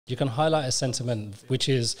You can highlight a sentiment which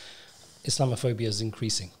is Islamophobia is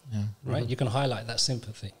increasing, right? You can highlight that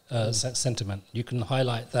sympathy, sentiment. You can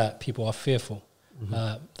highlight that people are fearful,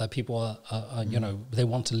 that people are you know, they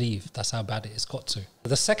want to leave. That's how bad it has got to.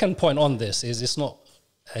 The second point on this is it's not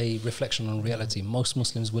a reflection on reality. Most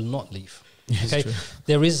Muslims will not leave. Okay,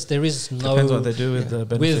 there is no. Depends what they do with the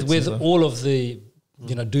benefits. With all of the,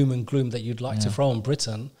 you know, doom and gloom that you'd like to throw on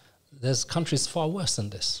Britain, there's countries far worse than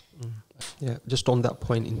this. Yeah, just on that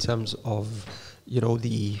point, in terms of, you know,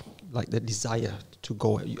 the desire to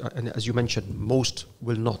go, and as you mentioned, most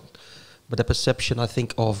will not, but the perception, I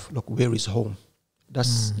think, of, look, where is home?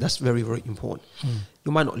 That's very, very important.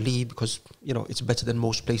 You might not leave because, you know, it's better than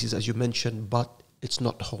most places, as you mentioned, but it's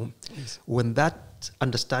not home. When that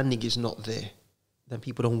understanding is not there, then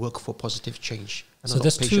people don't work for positive change. So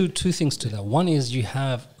there's two things to that. One is you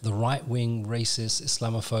have the right-wing racist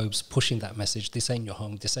Islamophobes pushing that message, this ain't your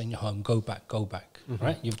home, this ain't your home, go back,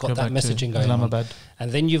 right? You've got that messaging going on.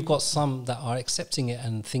 And then you've got some that are accepting it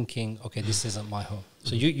and thinking, okay, this isn't my home.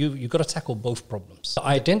 So you've got to tackle both problems. The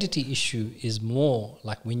identity issue is more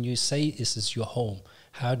like when you say this is your home,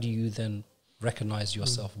 how do you then recognize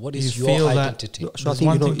yourself? What is your identity? So I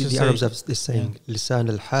think, you know, the Arabs have this saying, lisan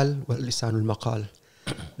al-hal wa lisan al-maqal.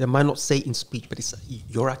 They might not say in speech, but it's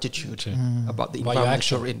your attitude about the environment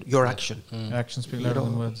you're in, your action. Actions speak louder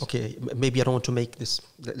than words. Okay, maybe I don't want to make this,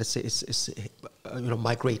 let's say it's you know,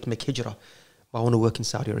 migrate, make hijrah, but I want to work in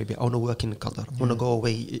Saudi Arabia, I want to work in Qatar, I want to go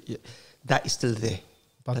away. That is still there.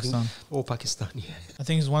 Pakistan. Pakistan, I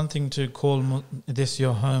think it's one thing to call this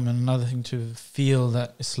your home, and another thing to feel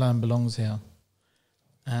that Islam belongs here.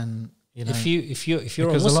 And you know, if you're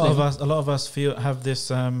because a Muslim, a lot of us have this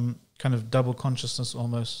kind of double consciousness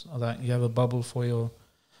almost, that you have a bubble for your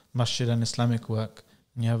masjid and Islamic work,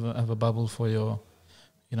 and you have a bubble for your,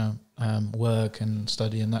 you know, work and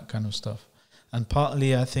study and that kind of stuff. And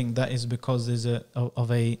partly I think that is because there's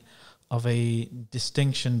of a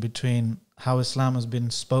distinction between how Islam has been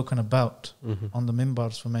spoken about on the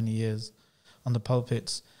minbars for many years, on the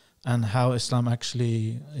pulpits, and how Islam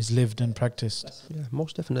actually is lived and practiced. Yeah,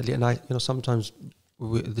 most definitely. And you know, sometimes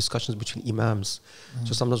discussions between imams.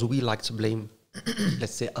 So sometimes we like to blame,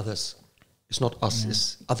 let's say, others. It's not us,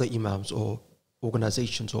 it's other imams or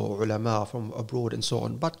organizations or ulama from abroad and so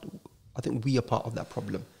on. But I think we are part of that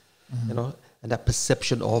problem, you know, and that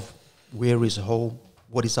perception of where is home,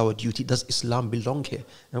 what is our duty, does Islam belong here?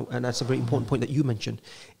 And that's a very important point that you mentioned.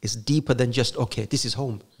 It's deeper than just, okay, this is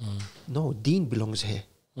home. No, deen belongs here.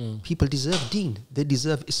 People deserve deen. They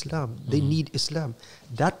deserve Islam. They need Islam.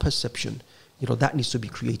 That perception, you know, that needs to be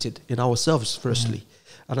created in ourselves firstly.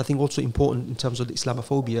 And I think also important in terms of the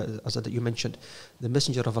Islamophobia, as that you mentioned, the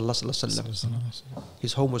Messenger of Allah sallallahu alaihi wasallam,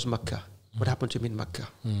 his home was Mecca. What happened to him in Mecca?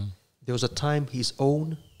 There was a time his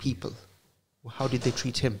own people, how did they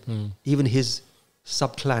treat him? Even his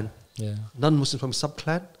sub-clan, non-Muslims from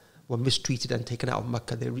sub-clan were mistreated and taken out of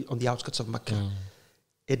Mecca. They were on the outskirts of Mecca.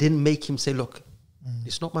 It didn't make him say, look,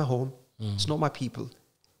 it's not my home, it's not my people.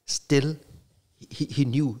 Still, he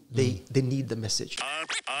knew they need the message.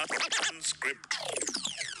 Unscripted.